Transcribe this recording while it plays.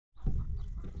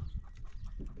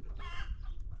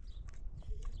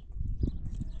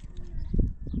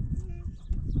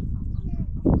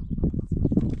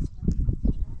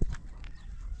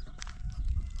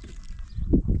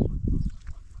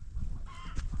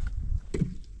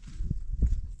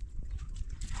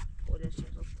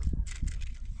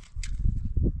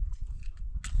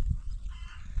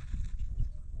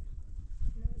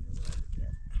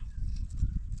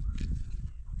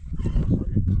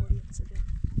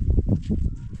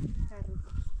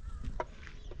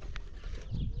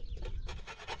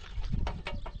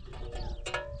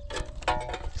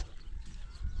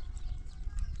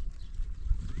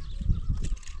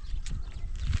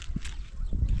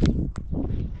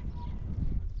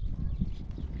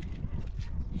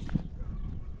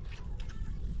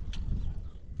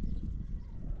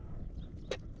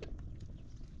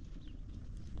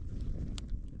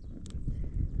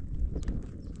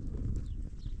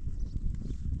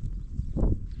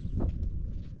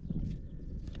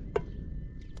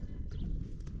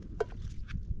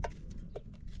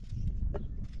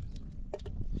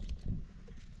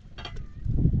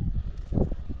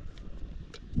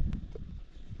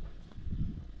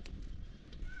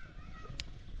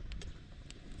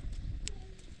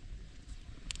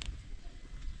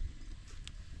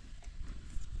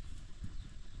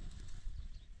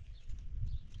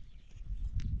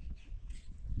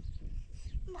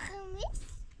مخمس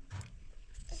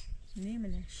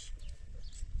نمیلش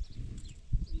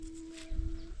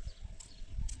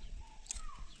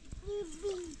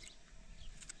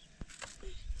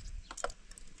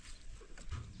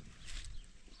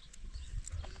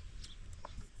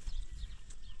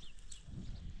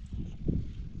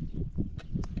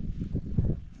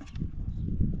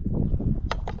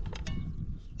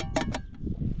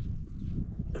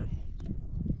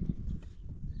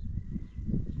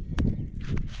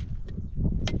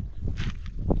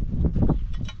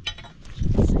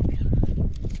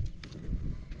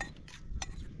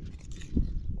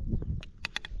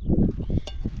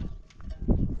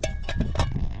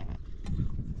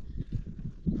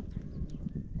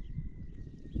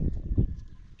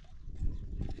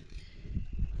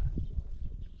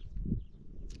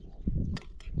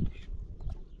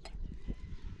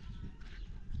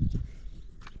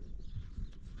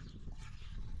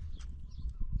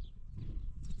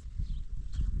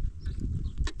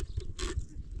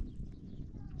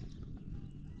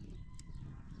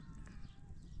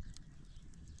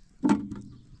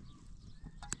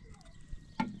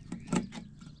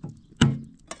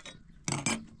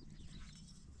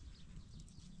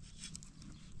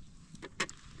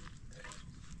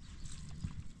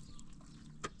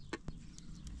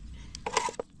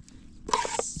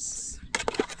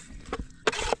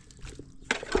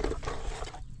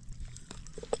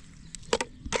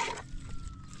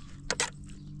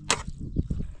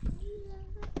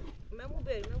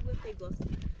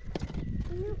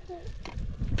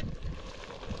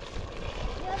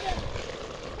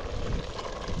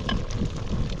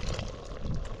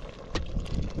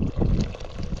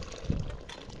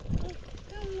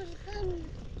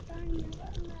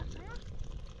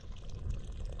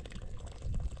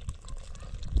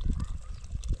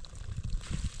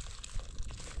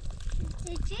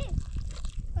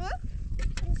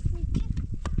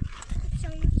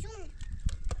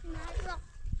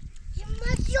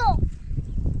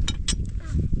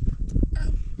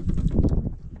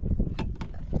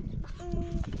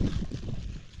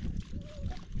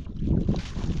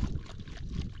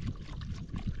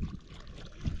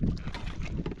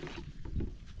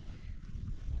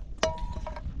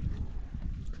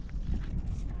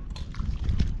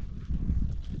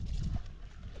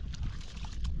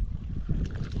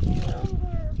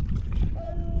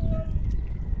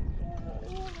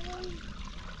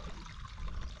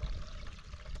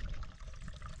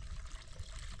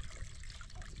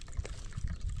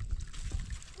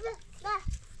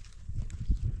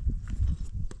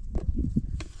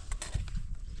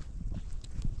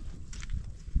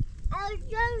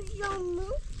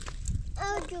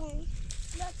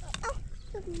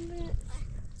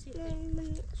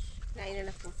لا إنا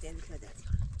نفهم في عندك مدادي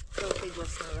لو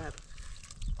تيجوصنا باب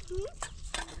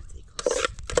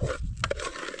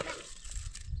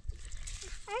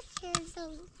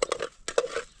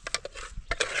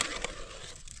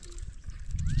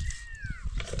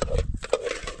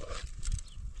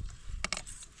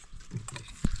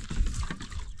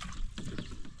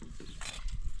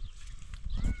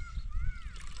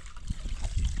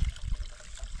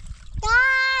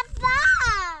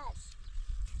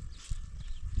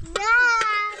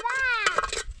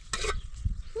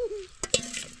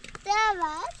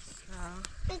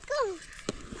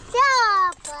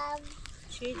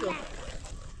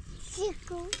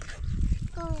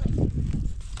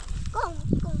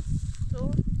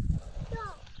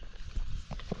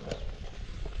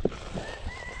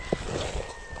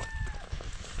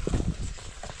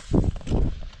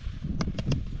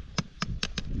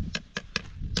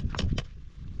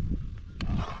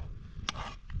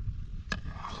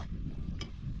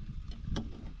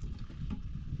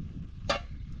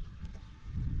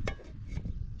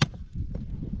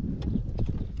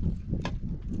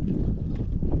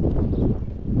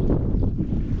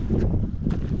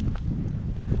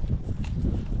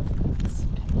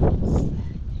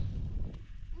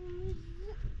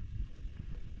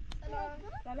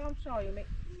show me.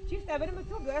 Chief, I very much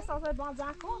too good. So I bought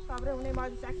that coat. I very only my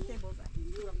second table.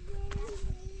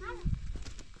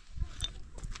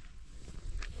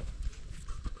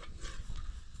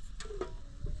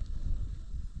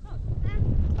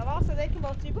 Avant, ça que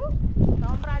mon petit bout.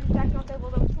 On prend les tacs on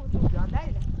table de tout tout bien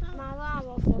d'ailleurs. Mamma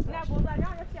var så. Là, bon,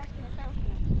 d'ailleurs, il y a ça.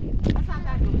 Ça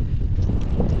s'entend.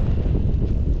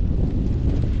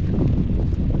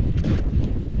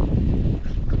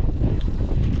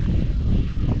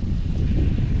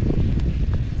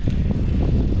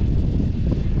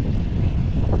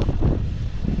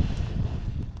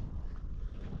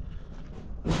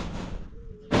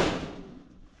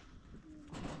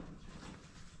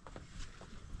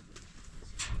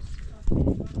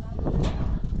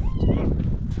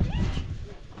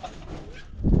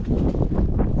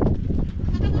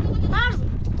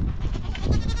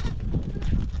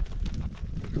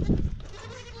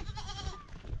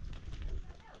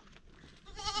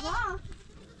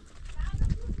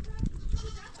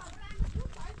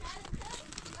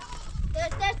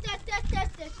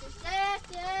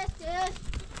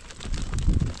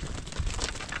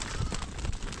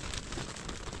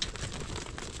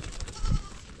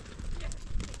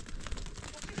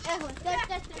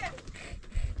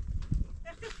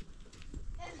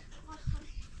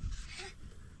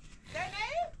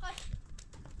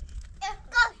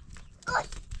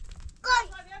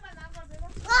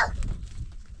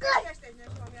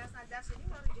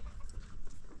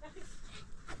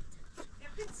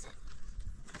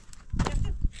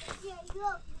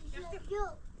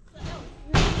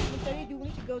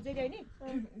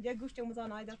 Jak goście mu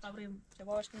zanajdę, to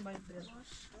trzeba właśnie będzie brać.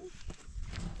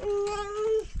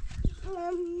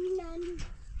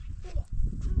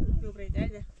 Dobra,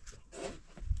 idę.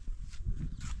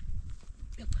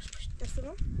 Yapaş, dersin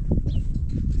o?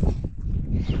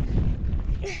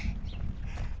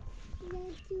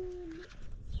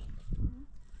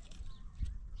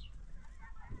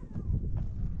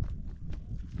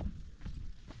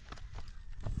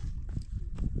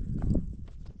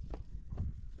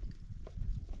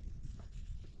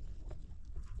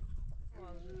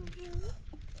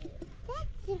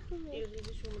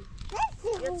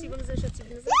 Я тебе назову, я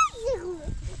тебе назову.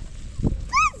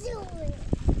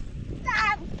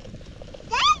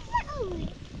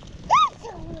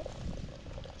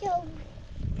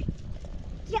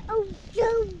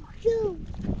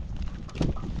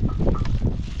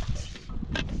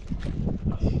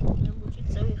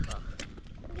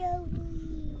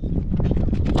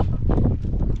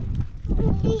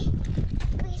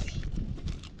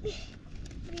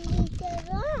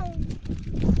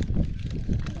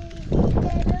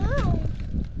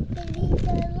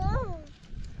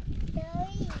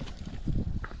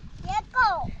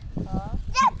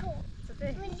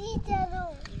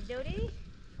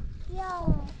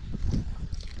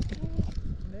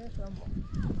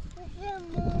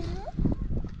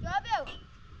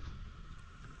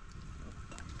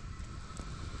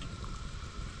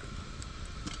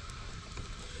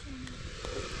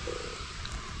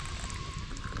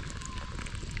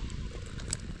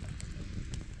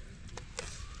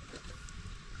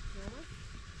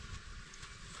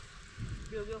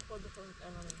 Eu foda com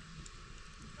ela mesmo.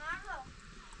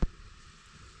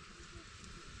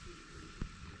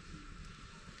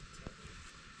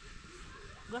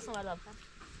 Gosta mais da tá?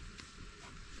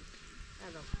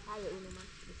 Ah, não. Ah, eu não mais.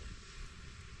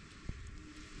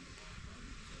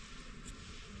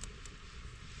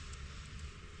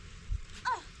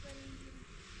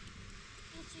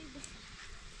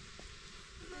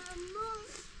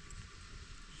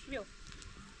 Viu?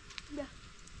 Да.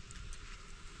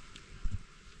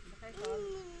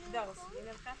 Да,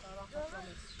 не вката, а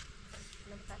промис.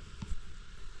 Не вката.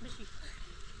 Беши.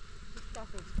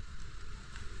 Тафу.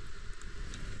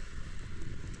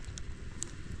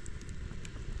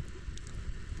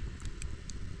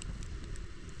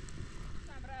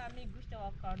 Самра ми гушта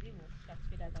аккорди во, шат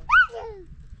спирада.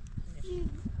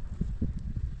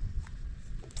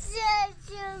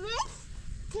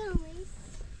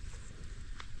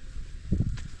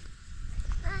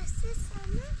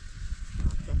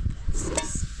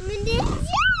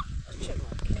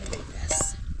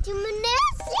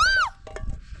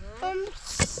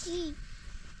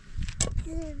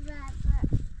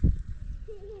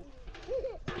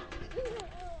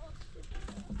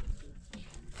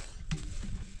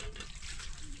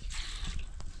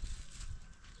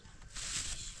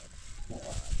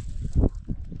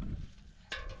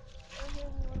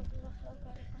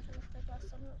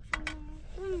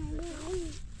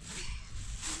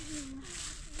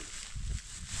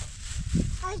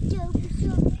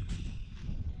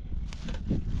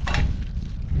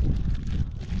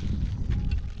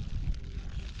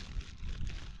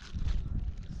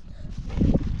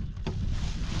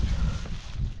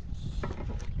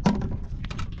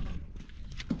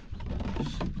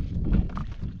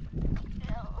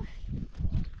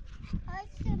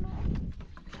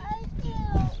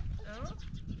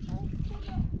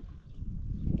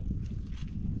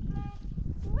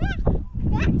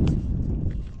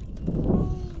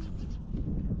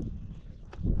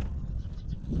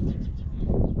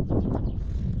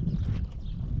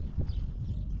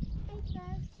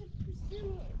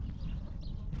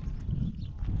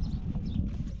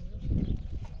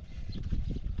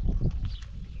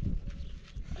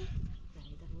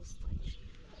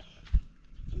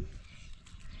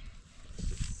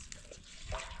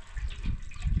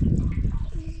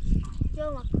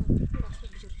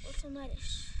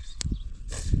 Onlardır.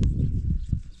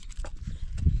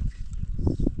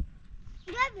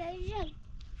 Gel vereceğim.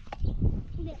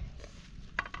 Gel.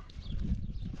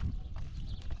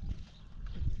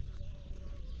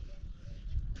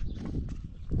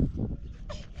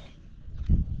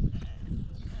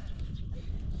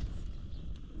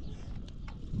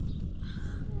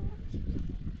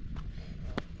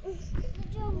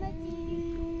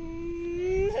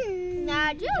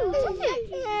 Nerede?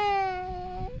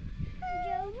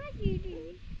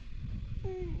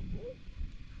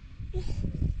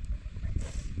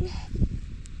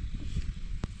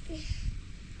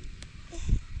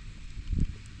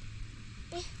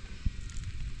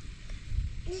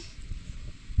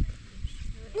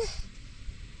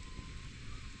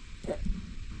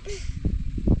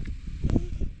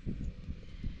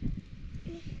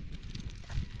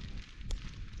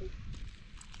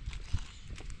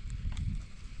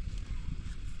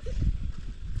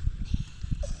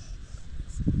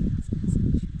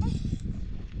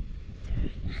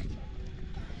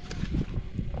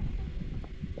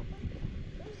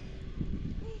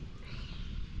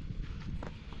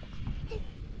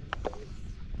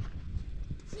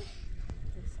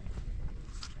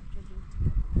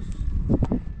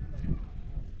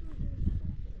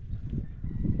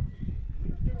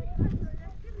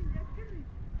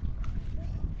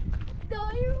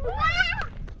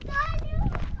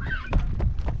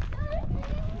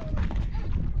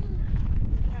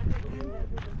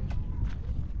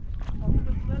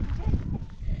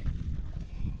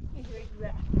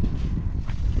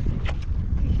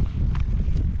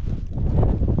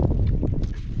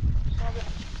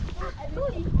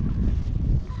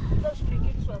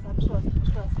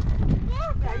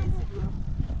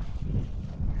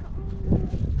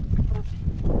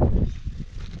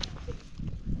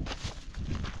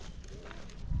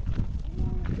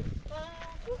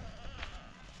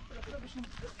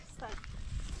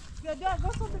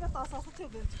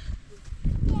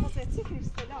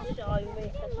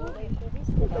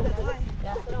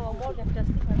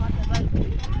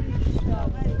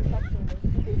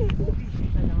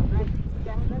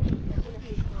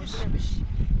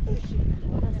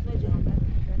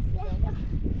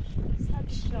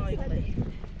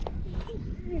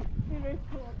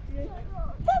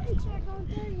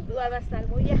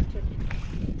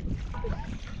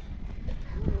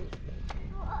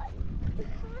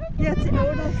 Yatın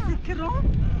oradan sıkıram.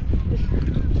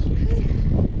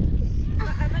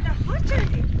 Hemen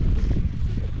harçaydı.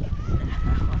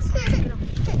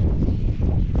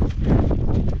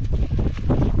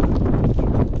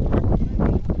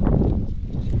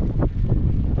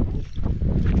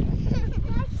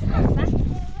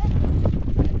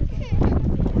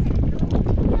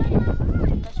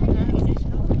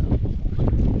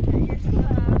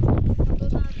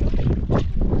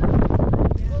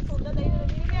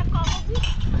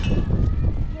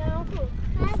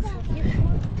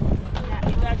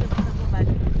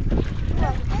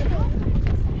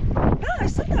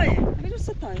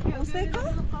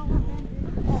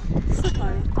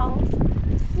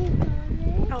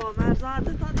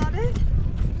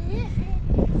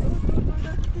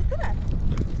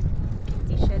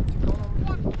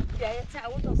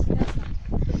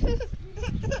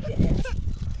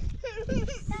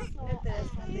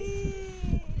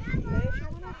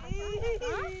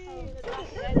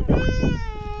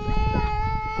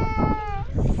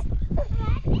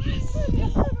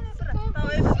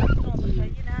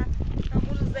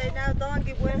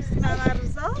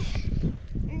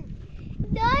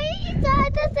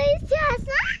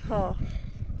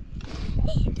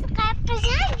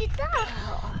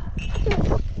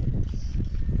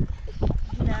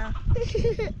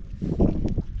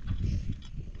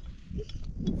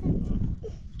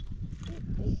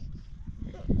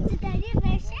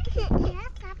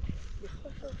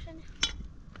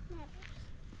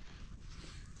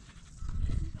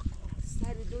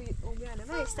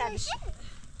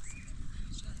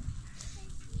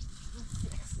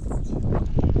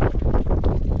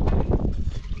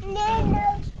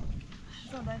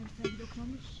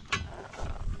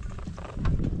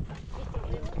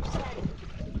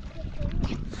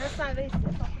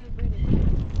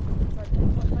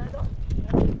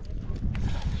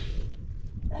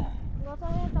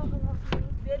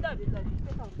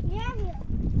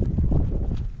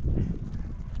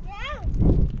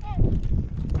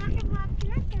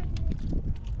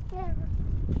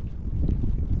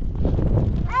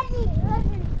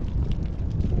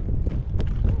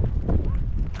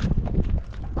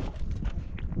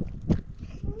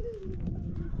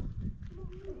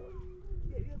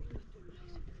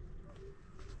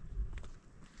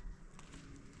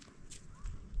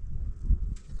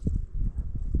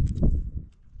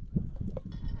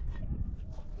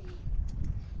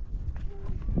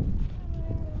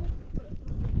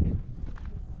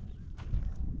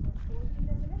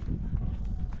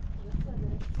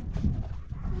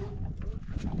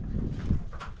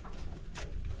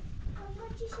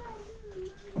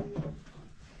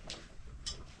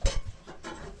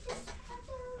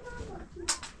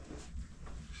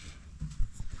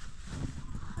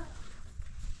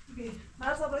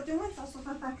 Mas sobre de muito, só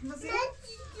tá aqui, mas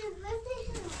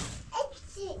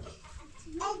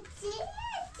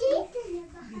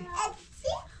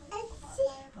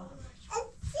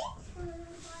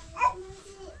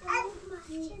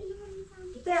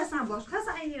Te اصلا باش خاص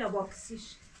عینی را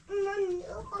باکسیش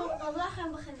بابا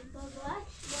هم بخلي بابا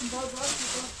بابا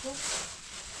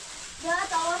ده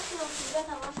تواصل ده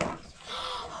تواصل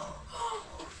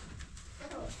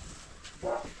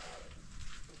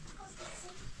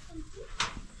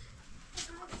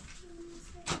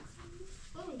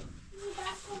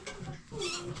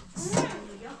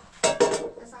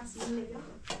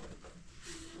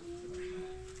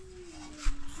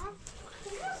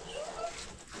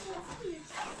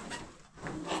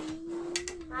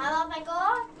Halo, Peko.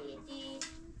 Di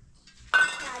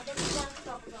ada di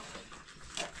kantor dong.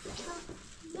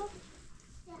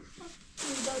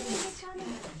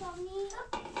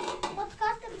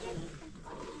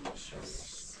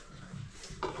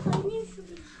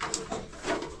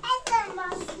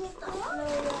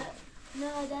 No,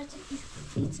 that's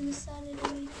it's in the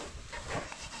Saturday.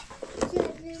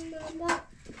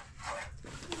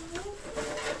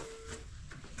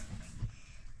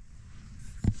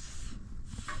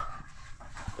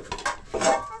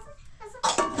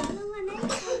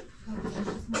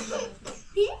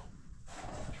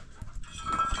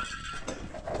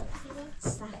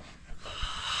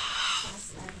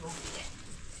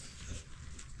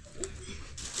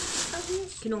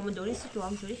 کنو من دوری سی تو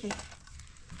هم جوری خیلی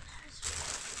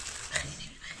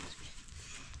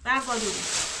برخوابی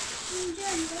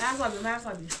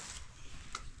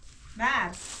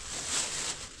بر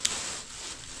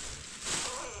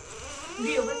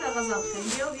بیو بس غذا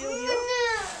بخیر بیو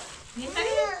میخری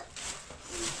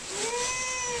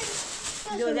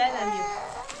دو دادم بیو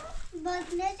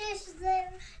Bak ne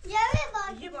çeşitlerim. Yeme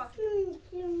bak. یه bak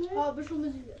Abi şu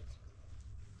müziği.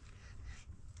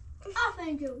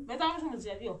 Aferin canım. بدامشون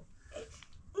زیاد بیو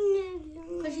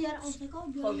Kaşı yer alsak al.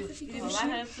 خب بیو من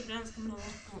هر تو برنامه کنم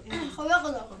Havaya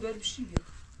kadar. بیو بشین بیو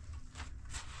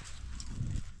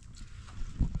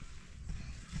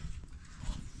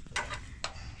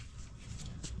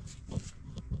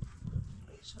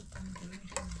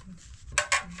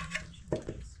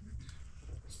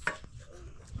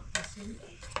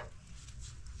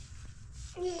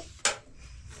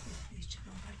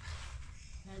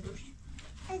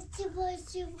Açı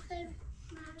başı bakayım.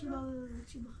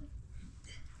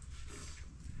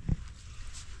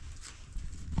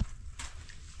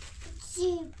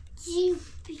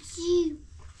 Cip.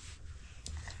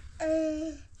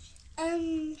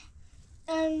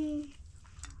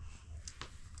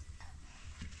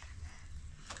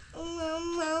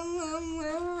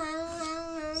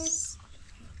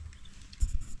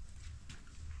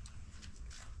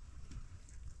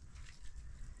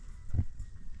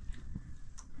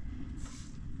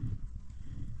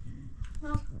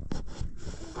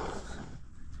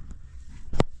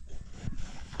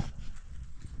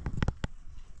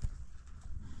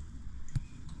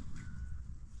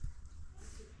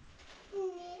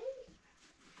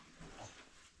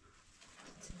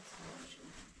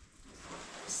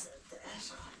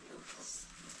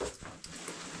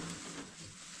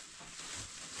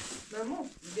 Vamos,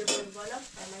 depois vai lá,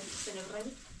 vai mais celebrar.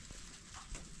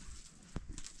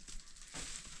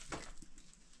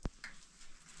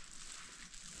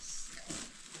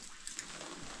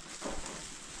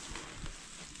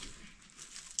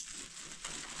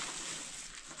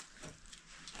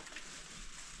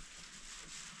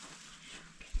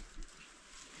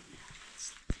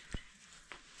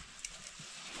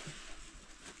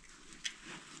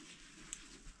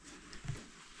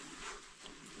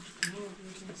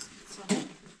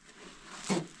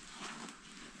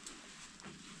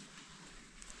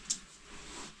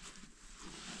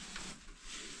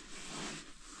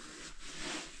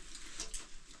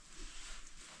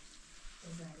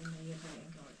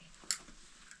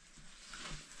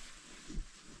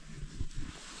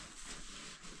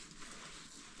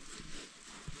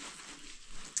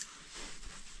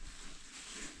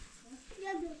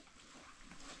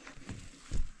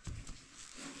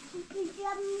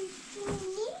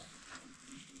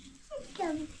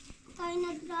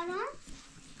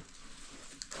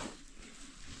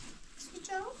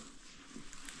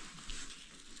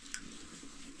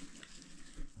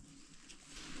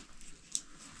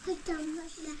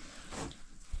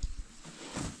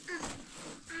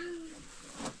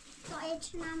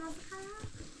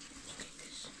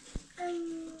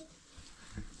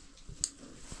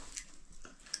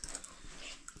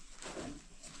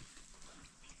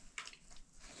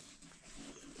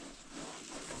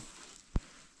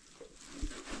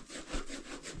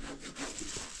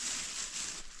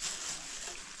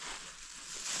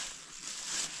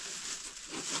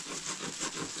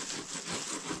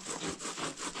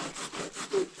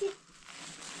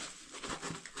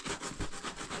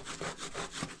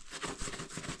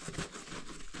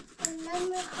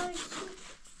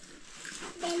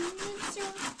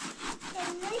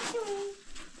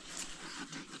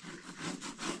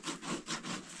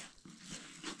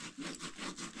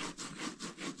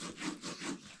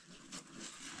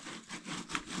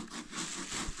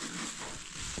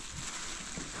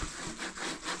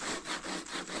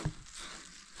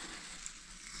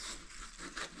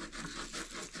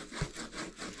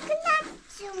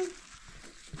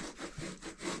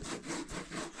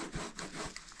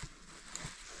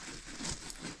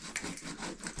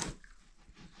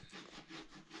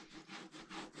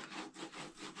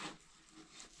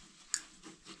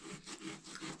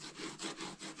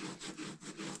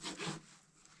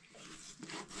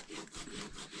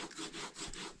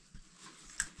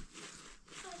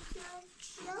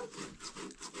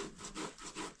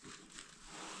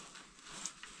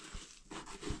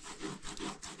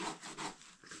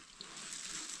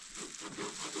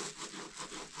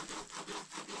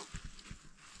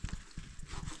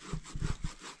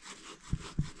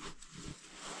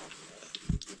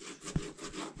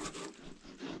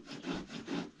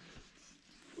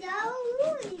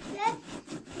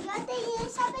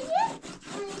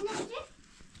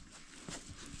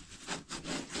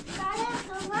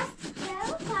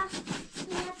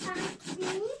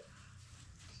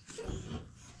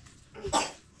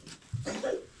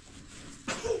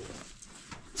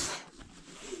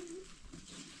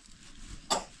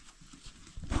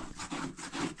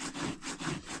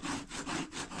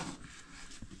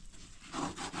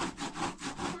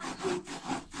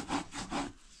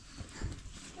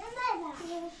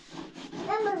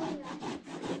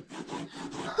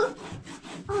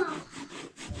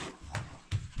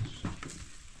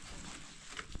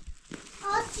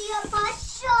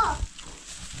 پاشو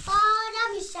پا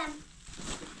نمیشم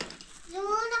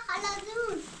جون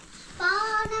خلازون پا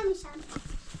نمیشم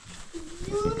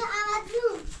جون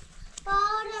عمدون پا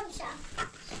نمیشم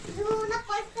جون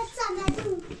قلب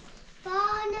سندون پا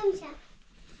نمیشم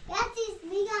یه چیز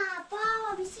میگم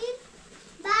پا بشید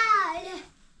بله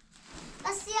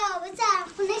بس یا بچم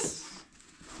خونش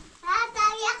هر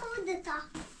در یک مدتا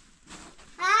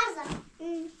هر زن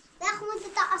یک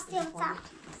مدتا اصلی بچم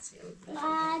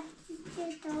بعد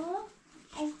چطور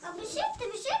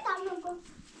بشید هم نگو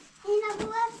اینا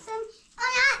بوستم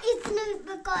آیا ایتنه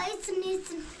بگو ایتنه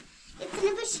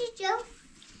بشید جو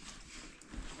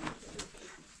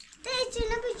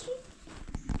ایتنه بشید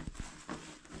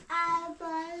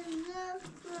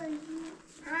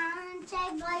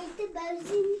چای باید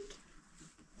بازی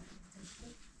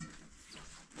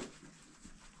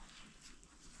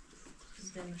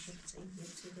دمش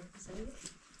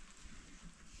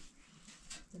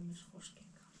دمش خوش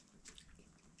کنم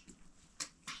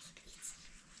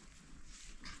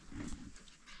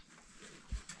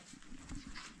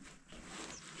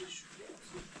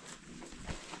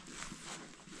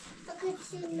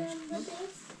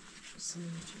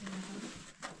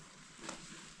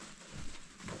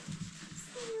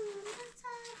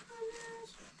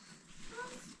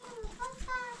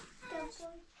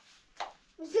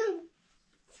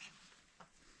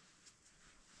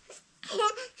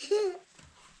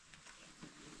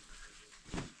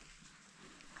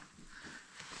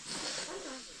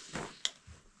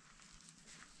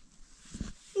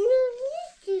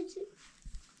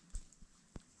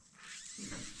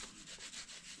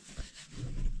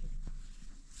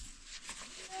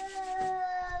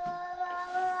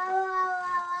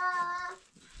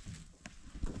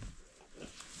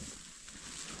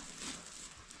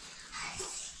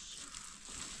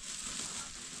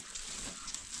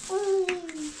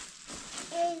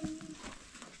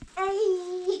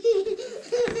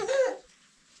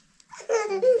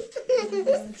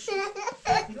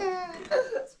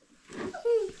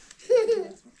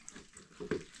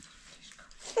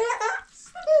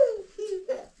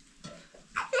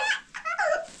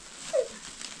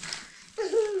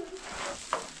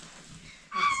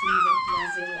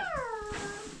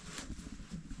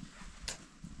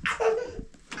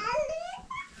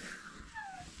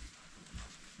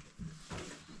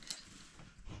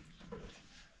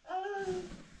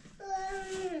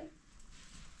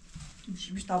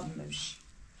مش طابم مش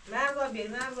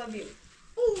مرضى بير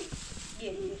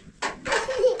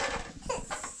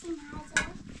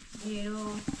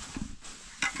بيرو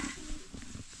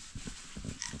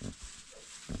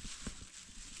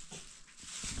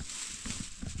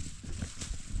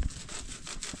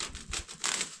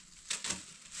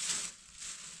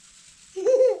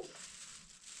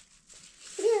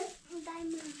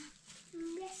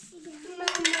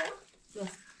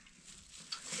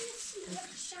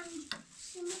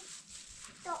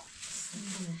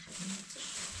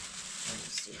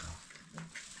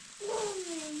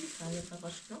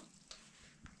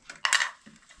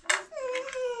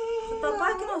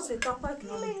Tá pai que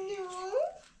não.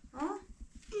 Hã?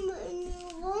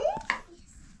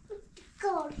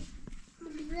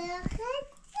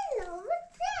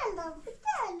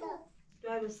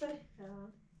 جای بسته؟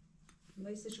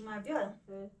 باید شما بیارم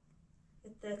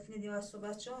التلفني دي واسو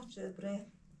بچه چه بره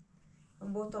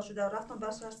من با تا شده رفتم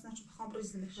برس رستن چه بخوام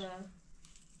بریزمش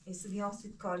ایسی بیان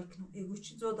سید کاری کنم ایگو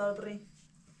چی زود دار بره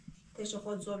تیش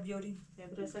خود زور بیاریم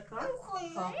برسه کار؟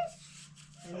 ها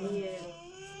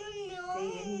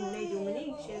یعنی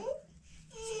دومنی چه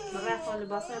مگه خال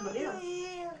لباسه بریم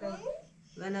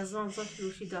و نظام زود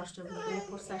فروشی داشته بود باید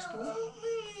پرسش کنیم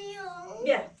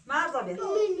بیا مردا بیا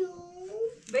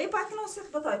بیا پاکنو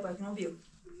سیخ بتای پاکنو بیو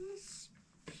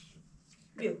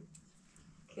بیو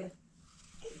بیا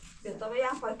تا بیا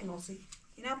پاکنو سیخ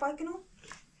اینا پاکنو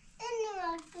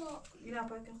اینا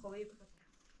پاکنو خوبی بکن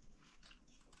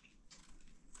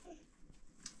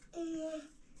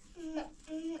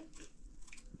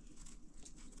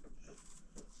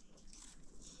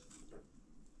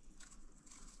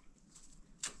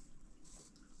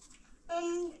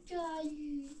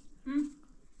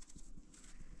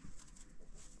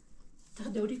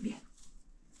تخدوري بيه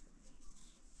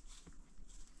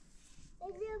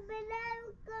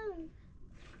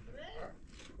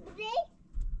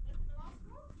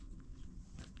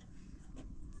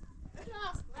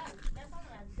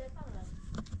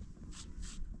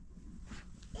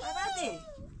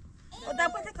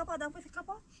داپت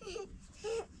کپا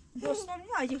دوستان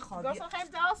میایی خوابی دوستان خیلی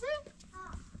داسه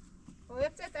و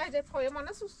یه چه تاجت خوی ما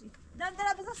نسوسی دم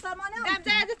در بزن سامانه دم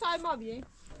در تای ما بیه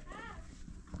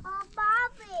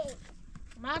بابی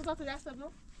مرزا تو دست بلو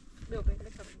بیا بیا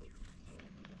بیا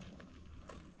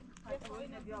حتی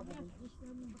اینه بیا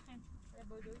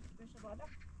بگو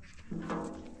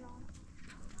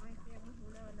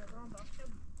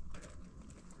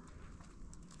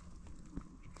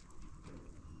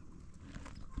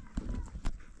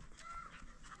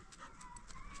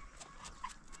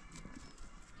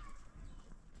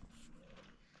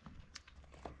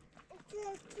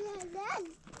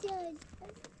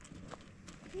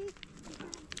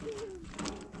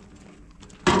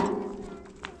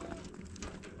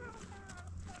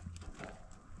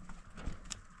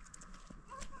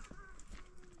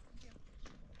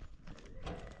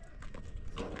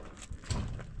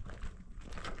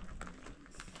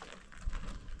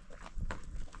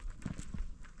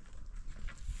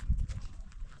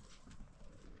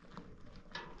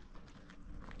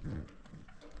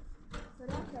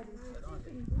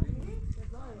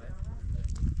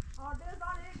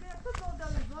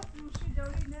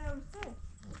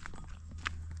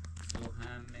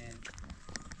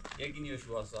یکی نیوش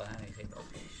واسه همین خیلی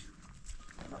آبیش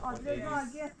آدم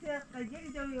آگه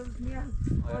قدیری دوی میاد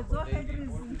وزا خیلی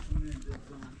ریزی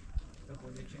به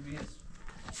خودی چه میرس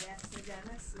دست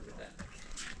جنس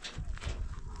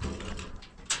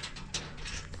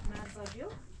مرزاجو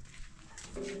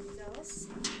جواز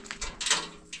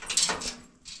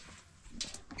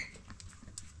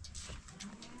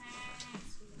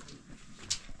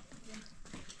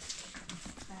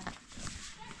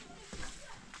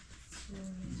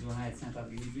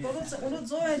اونو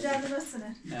زوه جنده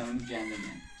بسنه نه اونو جنده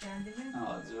من جنده من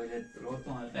آه زوه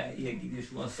روتون یکی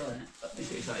نیوش واسه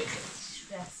میشه شایی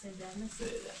دست جنس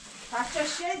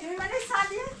پخششیه دوی من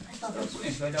سالیه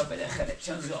این شایده بالاخره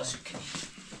چند زیاد کنی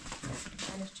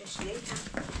منش چشیه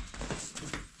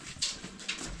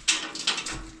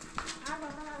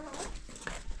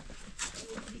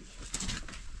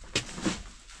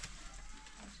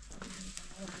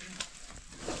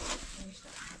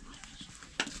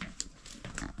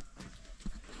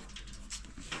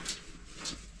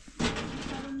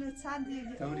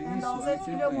اندازه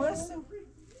کیلو مرسو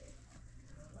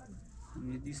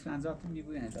دیسپنزاتون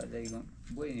میبوینه داده ایگون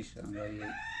بوینش دارم رایی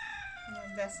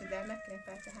دستی در نکنه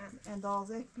فتح هم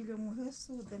اندازه کیلو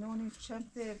مرسو دنونی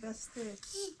چند بسته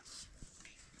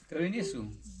توی نیستو؟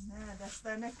 نه دست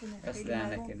در نکنه دست در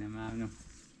نکنه ممنون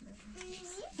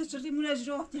چطوری مونج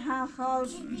روحتی هم خواه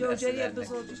جوجه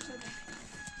بزرگش شده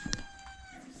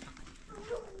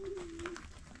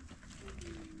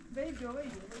بیجو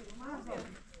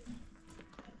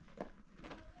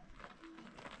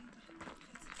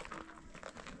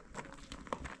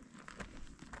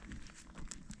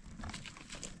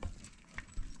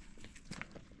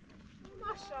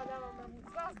ماشاءالله مامون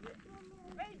گازه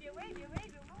ویدیو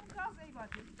مامون گازه ای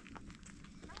باده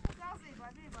مامون گازه ای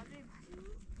باده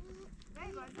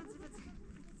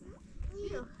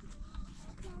بیو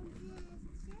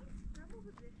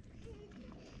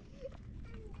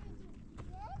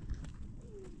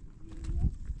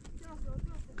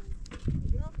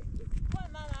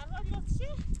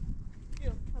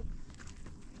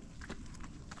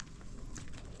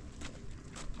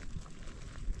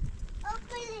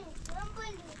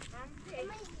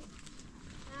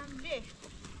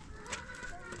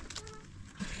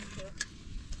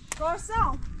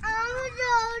Garçom!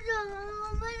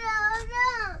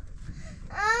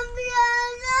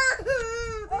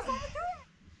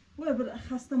 Ué,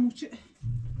 خسته موچه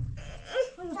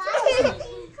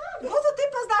گفتو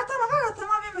تیپس در طرف را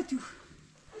تمام میتو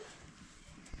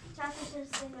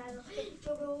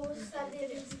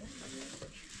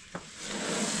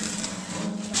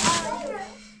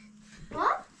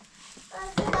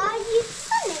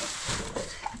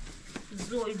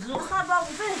زو خبا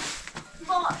بوده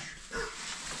باش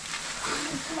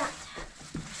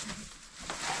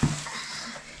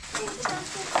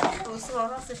وصل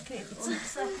راسك كيف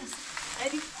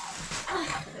ادي